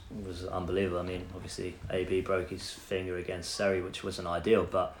was unbelievable. I mean, obviously AB broke his finger against Surrey, which wasn't ideal,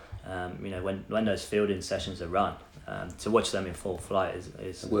 but when those fielding sessions are run, to watch them in full flight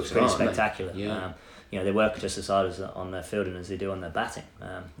is pretty spectacular. Yeah. They work just as hard on their fielding as they do on their batting.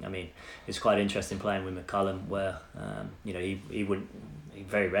 I mean, it's quite interesting playing with McCullum, where he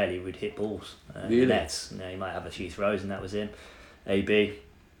very rarely would hit balls in nets. He might have a few throws, and that was him. AB,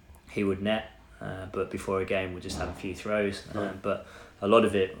 he would net. But before a game we'd just have a few throws, but a lot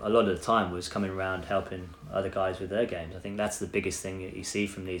of the time was coming around helping other guys with their games. I think that's the biggest thing that you see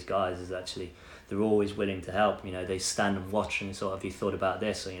from these guys, is actually they're always willing to help. They stand and watch and sort of, have you thought about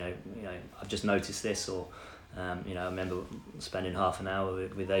this, or I've just noticed this, or I remember spending half an hour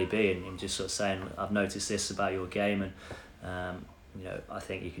with AB and just sort of saying, I've noticed this about your game, and I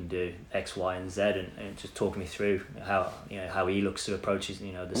think you can do X, Y, and Z, and just talk me through how he looks to approach his,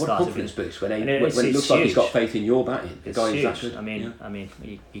 the what start a confidence of boost when it looks like he's got faith in your batting. It's huge. I mean,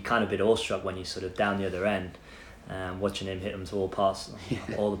 you kind of a bit awestruck when you're sort of down the other end, watching him hit them to all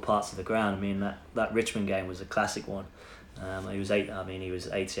the parts of the ground. I mean, that Richmond game was a classic one. He was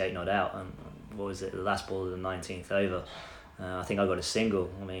 88 not out, and what was it? The last ball of the 19th over. I think I got a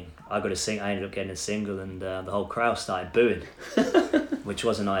single. I ended up getting a single, and the whole crowd started booing, which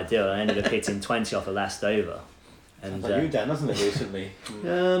wasn't ideal. I ended up hitting 20 off the last over. And like you, Dan, hasn't it, recently?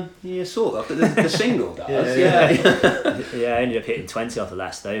 Yeah, sort of. But the single does. Yeah, I ended up hitting 20 off the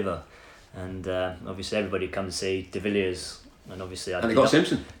last over, and obviously everybody come to see de Villiers, and obviously they got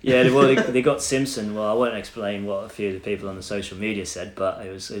Simpson. Yeah, they got Simpson. Well, I won't explain what a few of the people on the social media said, but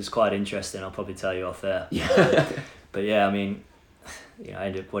it was quite interesting. I'll probably tell you off air. Yeah. But yeah, I mean, I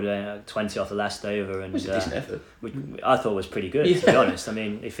ended up 20 off the last over, and it's a decent effort. Which I thought was pretty good, to be honest. I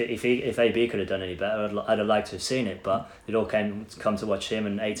mean, if AB could have done any better, I'd have liked to have seen it. But it all come to watch him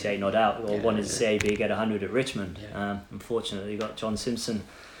and 88 not out, or wanted to see AB get 100 at Richmond. Unfortunately, you got John Simpson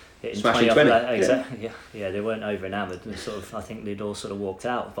hitting Smashing 20 off 20. that, exactly. Yeah, they weren't over enamoured. Sort of, I think they'd all sort of walked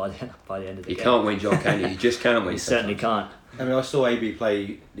out by the end of the You game. can't win, John, can you? You just can't win. You certainly can't. I mean, I saw AB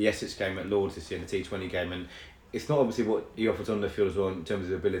play the Essex game at Lords this year in the T20 game, and it's not obviously what he offers on the field as well in terms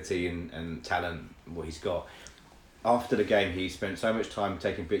of ability and talent, what he's got. After the game, he spent so much time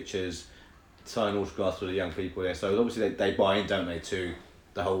taking pictures, signing autographs for the young people there. So obviously they buy in, don't they, to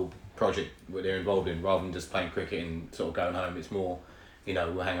the whole project that they're involved in, rather than just playing cricket and sort of going home. It's more,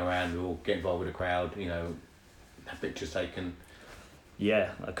 we'll hang around, we'll get involved with the crowd, have pictures taken.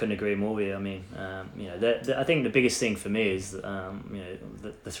 Yeah, I couldn't agree more with you. I mean, I think the biggest thing for me is,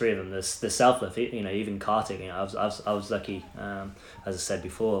 the three of them. They're selfless. Even Kartik. I was lucky. As I said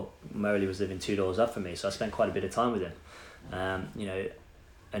before, Murali was living 2 doors up from me, so I spent quite a bit of time with him.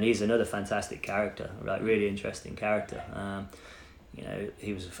 And he's another fantastic character, like really interesting character.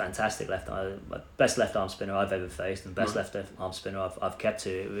 He was a fantastic best left arm spinner I've ever faced, and best left arm spinner I've kept to.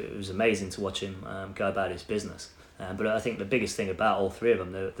 It was amazing to watch him go about his business. But I think the biggest thing about all three of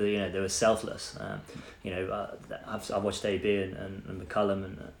them, they were selfless. I've watched AB and McCullum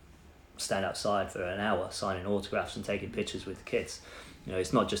and stand outside for an hour signing autographs and taking pictures with the kids.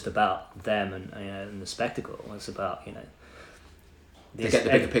 It's not just about them and the spectacle. It's about they get the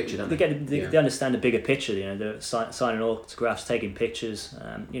bigger picture, don't they? They understand the bigger picture. They're signing autographs, taking pictures.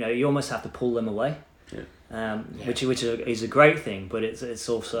 You almost have to pull them away. Yeah. Which is a great thing, but it's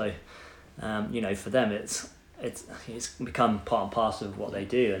also, for them it's become part and parcel of what they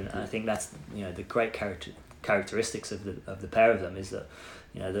do, and I think that's the great characteristics of the pair of them is that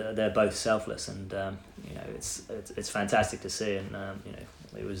they're both selfless, and it's fantastic to see, and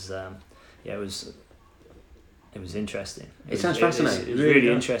it was interesting. It sounds fascinating. It was really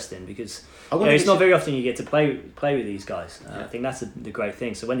interesting because it's not very often you get to play with these guys. I think that's the great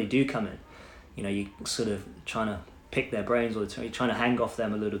thing. So when they do come in, you sort of trying to pick their brains, or you're trying to hang off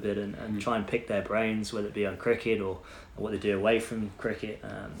them a little bit and try and pick their brains, whether it be on cricket or what they do away from cricket.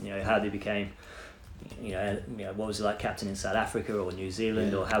 How they became, what was it like captain in South Africa or New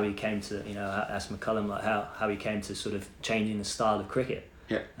Zealand, or how he came to, ask McCullum like how he came to sort of changing the style of cricket.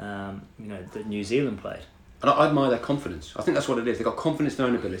 That New Zealand played. And I admire their confidence. I think that's what it is. They've got confidence in their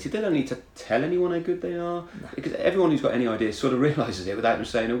own ability. They don't need to tell anyone how good they are, because everyone who's got any idea sort of realises it without them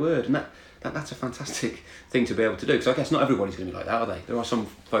saying a word. And that's a fantastic thing to be able to do. Because I guess not everybody's going to be like that, are they? There are some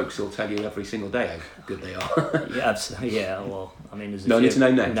folks who'll tell you every single day how good they are. Yeah, absolutely. Yeah, well, I mean, there's a no few. need to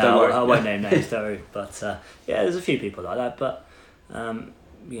name names. No, don't worry. I won't name names, don't worry. But there's a few people like that. But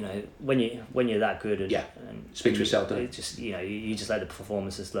when you're that good, and speak for yourself, don't it? Just you just let the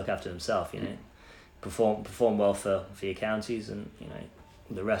performances look after themselves. Perform well for your counties, and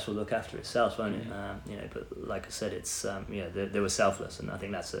the rest will look after itself, won't it? But like I said, it's they were selfless, and I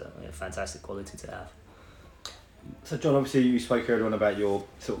think that's a fantastic quality to have. So John, obviously you spoke earlier on about your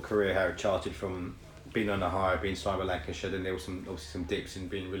sort of career, how it charted from being on a high, being signed by Lancashire, then there was some dips in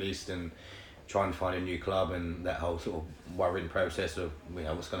being released and trying to find a new club, and that whole sort of worrying process of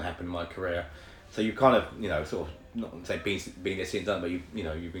what's going to happen in my career. So you kind of sort of, not say being there since done, but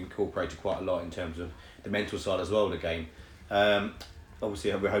you've incorporated quite a lot in terms of the mental side as well of the game.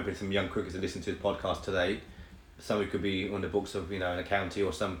 Obviously, we're hoping some young cricketers to listen to the podcast today. Some who could be on the books of in a county,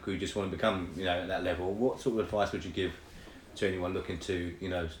 or some who just want to become at that level. What sort of advice would you give to anyone looking to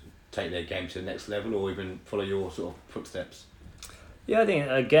take their game to the next level, or even follow your sort of footsteps? Yeah, I think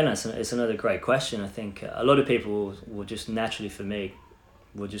again it's another great question. I think a lot of people will just naturally, for me,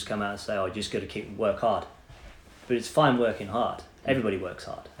 will just come out and say, "Oh, you just got to work hard." But it's fine working hard. Everybody works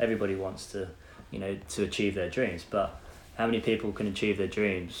hard. Everybody wants to, to achieve their dreams. But how many people can achieve their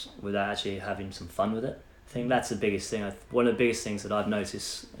dreams without actually having some fun with it? I think that's the biggest thing. One of the biggest things that I've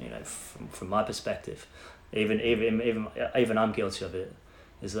noticed, from my perspective, even I'm guilty of it,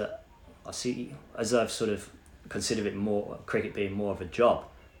 is that I see, as I've sort of considered it more, cricket being more of a job,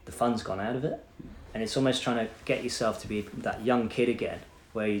 the fun's gone out of it, and it's almost trying to get yourself to be that young kid again,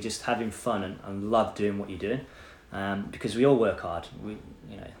 where you're just having fun and love doing what you're doing. Because we all work hard.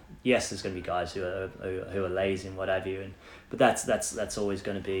 Yes, there's going to be guys who are lazy and what have you, but that's always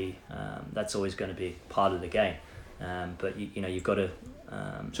going to be part of the game. But you've got to.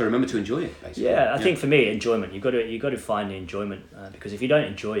 So remember to enjoy it, basically. Yeah, I think for me, enjoyment. You've got to find the enjoyment, because if you don't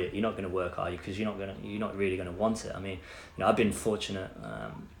enjoy it, you're not going to work hard, because you're not really going to want it. I mean, I've been fortunate.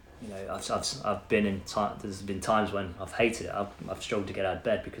 I've been in time. There's been times when I've hated it. I've struggled to get out of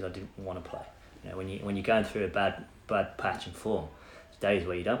bed because I didn't want to play. When you're going through a bad patch in form, there's days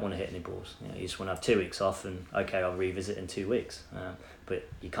where you don't want to hit any balls. You just want to have 2 weeks off, and okay, I'll revisit in 2 weeks. But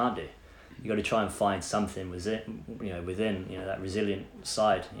you can't do. You got to try and find something within that resilient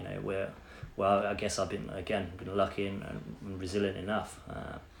side. Where I guess I've been lucky and resilient enough.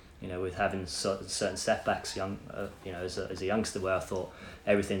 with having certain setbacks, as a youngster, where I thought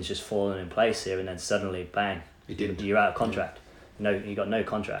everything's just fallen in place here, and then suddenly, bang, you're out of contract. You got no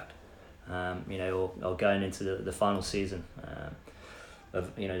contract. Or going into the final season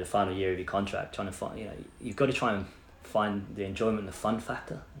of the final year of your contract, trying to find, you've got to try and find the enjoyment and the fun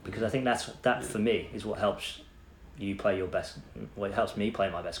factor, because I think that for me is what helps you play your best. What helps me play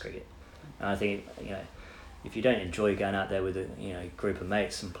my best cricket. And I think if you don't enjoy going out there with a group of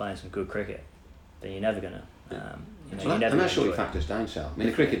mates and playing some good cricket, then you're never gonna. And that surely factors down, Sal. I mean,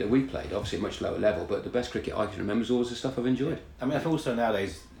 the cricket that we played, obviously at much lower level, but the best cricket I can remember is always the stuff I've enjoyed. I mean, I think also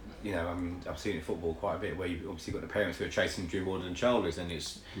nowadays, I've seen it in football quite a bit, where you've obviously got the parents who are chasing dream more than child is, and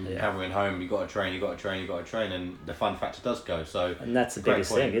it's hammering home, you've got to train, and the fun factor does go. So, and that's the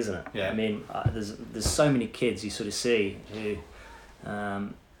biggest thing, isn't it? Yeah. I mean, there's so many kids you sort of see who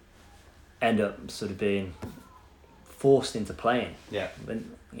end up sort of being forced into playing. Yeah.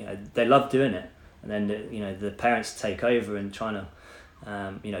 When they love doing it, and then the parents take over and trying to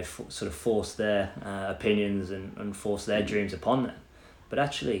sort of force their opinions and force their dreams upon them. But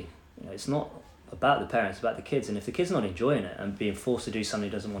actually, it's not about the parents, it's about the kids. And if the kid's not enjoying it and being forced to do something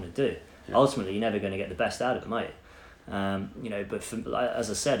he doesn't want to do, ultimately you're never going to get the best out of it, mate. But as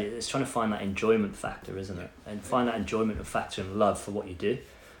I said, it's trying to find that enjoyment factor, isn't it? And find that enjoyment factor and love for what you do.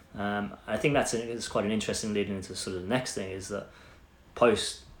 I think it's quite an interesting leading into sort of the next thing, is that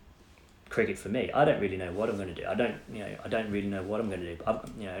post cricket for me, I don't really know what I'm going to do. I don't really know what I'm going to do.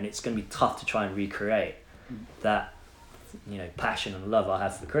 And it's going to be tough to try and recreate that passion and love I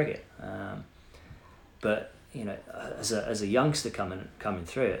have for cricket. But as a youngster coming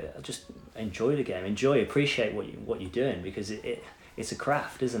through, I just enjoy the game, appreciate what you're doing, because it's a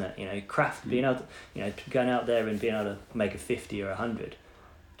craft, isn't it? Craft, being able to, going out there and being able to make a 50 or 100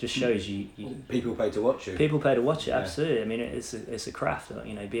 just shows you people pay to watch you. People pay to watch it, absolutely. I mean, it's a craft.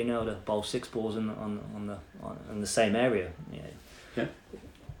 Being able to bowl 6 balls on the same area. Yeah.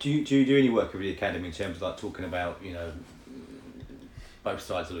 Do you do any work with the academy in terms of like talking about both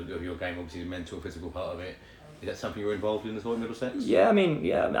sides of your game, obviously the mental, physical part of it? Is that something you're involved in as well, Middlesex? Yeah, I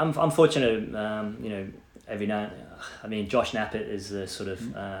mean, I'm fortunate. Every now, Josh Knappett is the sort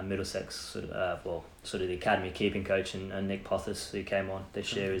of Middlesex sort of the academy keeping coach, and Nick Pothas, who came on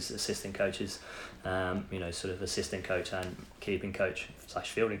this year, is assistant coaches. Sort of assistant coach and keeping coach /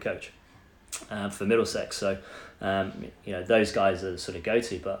 fielding coach for Middlesex. So, those guys are the sort of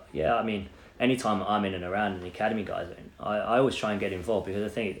go-to. But yeah, I mean, anytime I'm in and around and the academy guys, I always try and get involved, because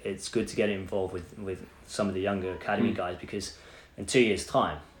I think it's good to get involved with some of the younger academy guys, because in 2 years'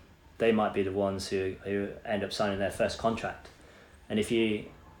 time, they might be the ones who end up signing their first contract. And if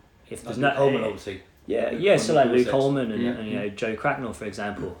there's no Holman, obviously. So like Luke Holman and Joe Cracknell, for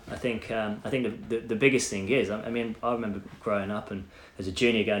example. I think the biggest thing is, I remember growing up and as a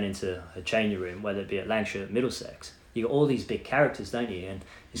junior going into a changing room, whether it be at Lancashire or Middlesex, you got all these big characters, don't you? And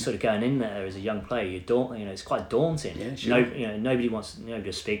you're sort of going in there as a young player. It's quite daunting. Yeah, sure. Nobody wants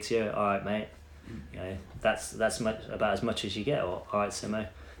to speak to you. All right, mate. That's about as much as you get. Or all right, Simo.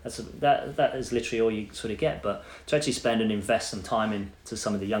 That is literally all you sort of get. But to actually spend and invest some time into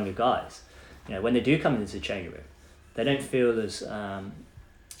some of the younger guys, when they do come into the changing room, they don't feel as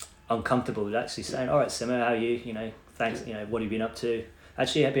uncomfortable with actually saying, all right, Simo, how are you? Thanks. What have you been up to?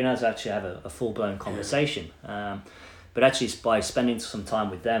 Actually, being able to actually have a full blown conversation. But actually, by spending some time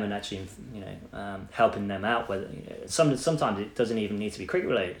with them and actually, helping them out, whether sometimes it doesn't even need to be cricket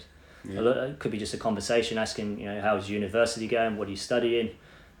related. Yeah. It could be just a conversation, asking, how's university going? What are you studying?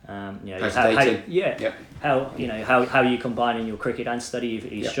 How are you combining your cricket and study?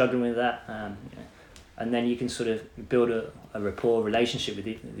 Are you struggling with that? And then you can sort of build a rapport, relationship with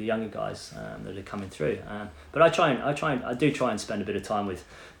the younger guys that are coming through. But I do try and spend a bit of time with,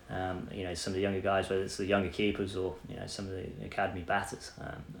 some of the younger guys, whether it's the younger keepers or some of the academy batters,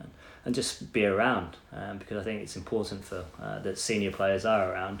 and just be around, because I think it's important for that senior players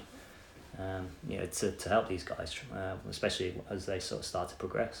are around. To help these guys, especially as they sort of start to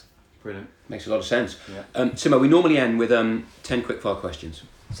progress. Brilliant. Makes a lot of sense. Yeah. Simo, we normally end with 10 quickfire questions.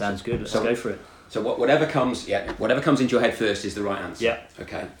 Sounds good. Let's go for it. So whatever comes into your head first is the right answer. Yeah.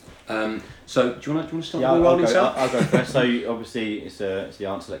 Okay. So do you want to start? Yeah, I'll go first. So obviously it's the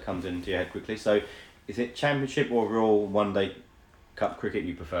answer that comes into your head quickly. So is it Championship or Royal One Day Cup cricket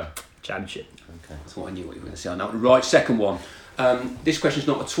you prefer? Championship. Okay. That's what I knew what you were going to say on that one. Right, second one. This question's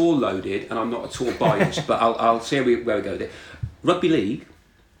not at all loaded, and I'm not at all biased, but I'll see where we go with it. Rugby league,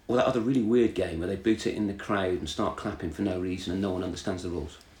 or that other really weird game where they boot it in the crowd and start clapping for no reason and no one understands the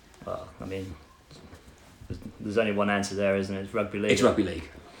rules? Well, there's only one answer there, isn't it? It's rugby league. It's rugby league.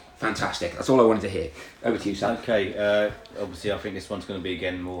 Fantastic. That's all I wanted to hear. Over to you, Sam. Okay, obviously I think this one's going to be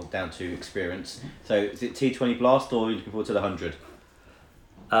again more down to experience. So is it T20 Blast or are you looking forward to the 100?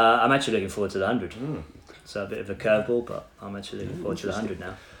 I'm actually looking forward to the 100. So a bit of a curveball, but I'm actually looking forward to the 100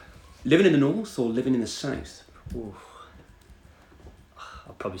 now. Living in the north or living in the south? Ooh.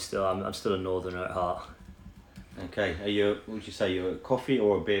 I'm still a northerner at heart. Okay, would you say you're a coffee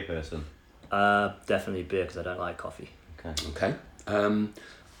or a beer person? Definitely beer because I don't like coffee. Okay.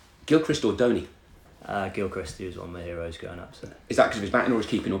 Gilchrist or Donny? Gilchrist, he was one of my heroes growing up. So Is that because of his batting or his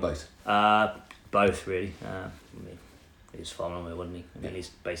keeping or both? both really. I mean, he was phenomenal, wasn't he? I mean, he's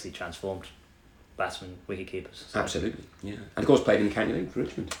basically transformed batsmen, wicket keepers. So. Absolutely, yeah. And of course played in the County League for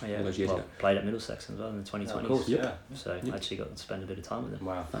Richmond all those years ago. Played at Middlesex as well in the 2020s. Of course, yeah. So I actually got to spend a bit of time with him.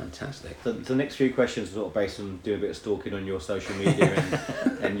 Wow. Fantastic. So the next few questions are sort of based on doing a bit of stalking on your social media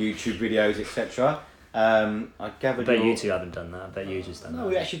and YouTube videos, etc. I gathered. I bet you two haven't done that. I bet you just done that. No,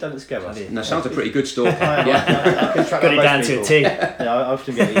 we actually done it together. Have you? No, sounds a pretty good stalker. I can track Got it most down to people. a T. Yeah, I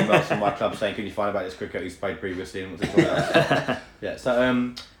often get emails from my club saying, "Can you find about this cricketer who's played previously?" And things like that. Yeah.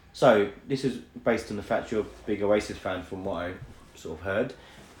 So this is based on the fact you're a big Oasis fan, from what I sort of heard.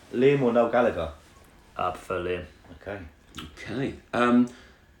 Liam or Noel Gallagher? I prefer Liam. Okay. Okay.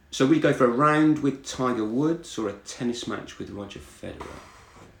 So we go for a round with Tiger Woods or a tennis match with Roger Federer?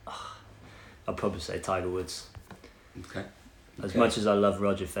 I'd probably say Tiger Woods. Okay. As much as I love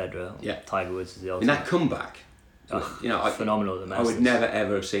Roger Federer, Yeah. Tiger Woods is the In ultimate. that comeback, Phenomenal at the I Masters. would never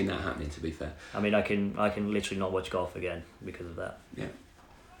ever have seen that happening, to be fair. I mean, I can literally not watch golf again because of that. Yeah.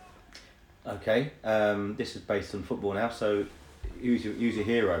 Okay. This is based on football now. So who's your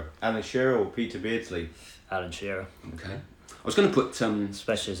hero? Alan Shearer or Peter Beardsley? Alan Shearer, Okay. I was going to put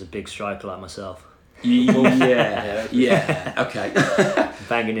especially as a big striker like myself, yeah. Okay.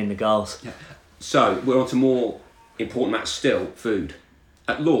 banging in the goals. So we're on to more important matters still. Food.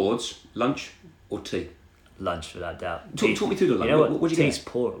 At Lord's, lunch or tea? Lunch without doubt. Talk me through the lunch. You know what? What do you Tea's get?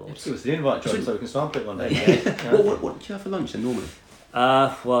 poor at Lord's. Give us the invite, John, so we can sample it one day. What do you have for lunch then normally?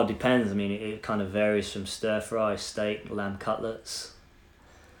 Well, it depends. I mean, it kind of varies from stir fry, steak, lamb cutlets.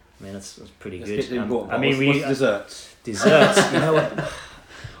 I mean, that's pretty Let's good. get the important I part. mean, what's desserts? desserts. You know what?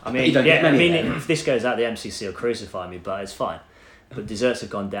 I mean, You don't get many of them. if this goes out, the MCC will crucify me, but it's fine. But desserts have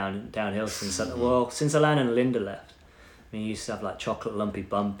gone downhill since I landed and Linda left. I mean, you used to have like chocolate lumpy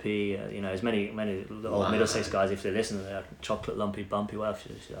bumpy. As many old Middlesex guys, if they listen, they have chocolate lumpy bumpy. What else?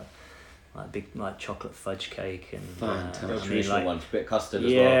 Like big chocolate fudge cake and Fantastic. Traditional ones, a bit of custard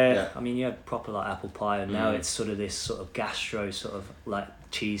as well. yeah, I mean, you had proper like apple pie, and now it's sort of this sort of gastro sort of like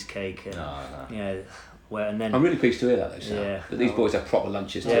cheesecake, and and then I'm really pleased to hear that though, Sam. Yeah. That these boys have proper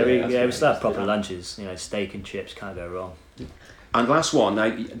lunches too. we still have proper lunches. Steak and chips can't go wrong. And last one,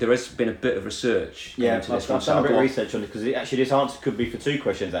 now there has been a bit of research into this one. I've done a bit of research on it because this answer could be for two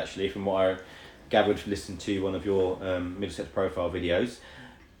questions actually, from what I gathered listening to one of your Middlesex profile videos.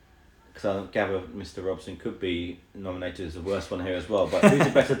 Because I gather Mr. Robson could be nominated as the worst one here as well. But who's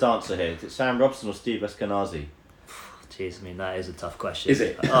the better dancer here? Is it Sam Robson or Steve Eskenazi? Jeez, I mean, that is a tough question. Is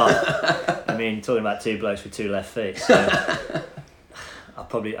it? I mean, talking about two blokes with two left feet. So I'd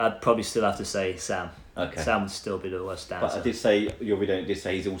probably still have to say Sam. Okay. Sam would still be the worst dancer. But I did say your video did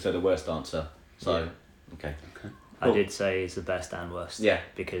say he's also the worst dancer. So okay. I did say he's the best and worst. Yeah.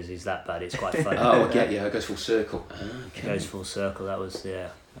 Because he's that bad. It's quite funny. Oh, I get you. It goes full circle. It goes full circle. That was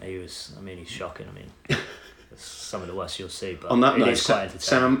he's shocking. I mean, it's some of the worst you'll see. But On that it note, is quite entertaining.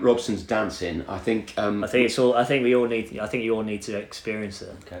 Sam Robson's dancing. I think. I think you all need to experience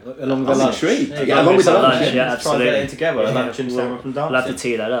it. Okay. Along with I'm the lunch. intrigued. Yeah, Yeah, along with the lunch. Let's try and absolutely. get it together. Yeah, Lunch and Sam Robson dancing. We'll have to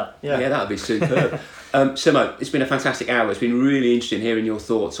tee that up. Yeah, that would be superb. Simo, it's been a fantastic hour. It's been really interesting hearing your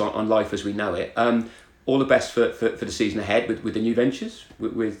thoughts on life as we know it. All the best for the season ahead with the new ventures,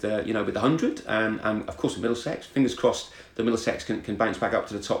 with the 100 and of course with Middlesex. Fingers crossed the Middlesex can bounce back up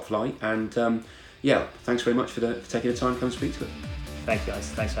to the top flight. And thanks very much for taking the time to come and speak to us. Thank you guys.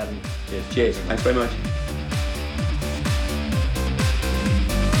 Thanks for having me. Cheers. Thanks very much.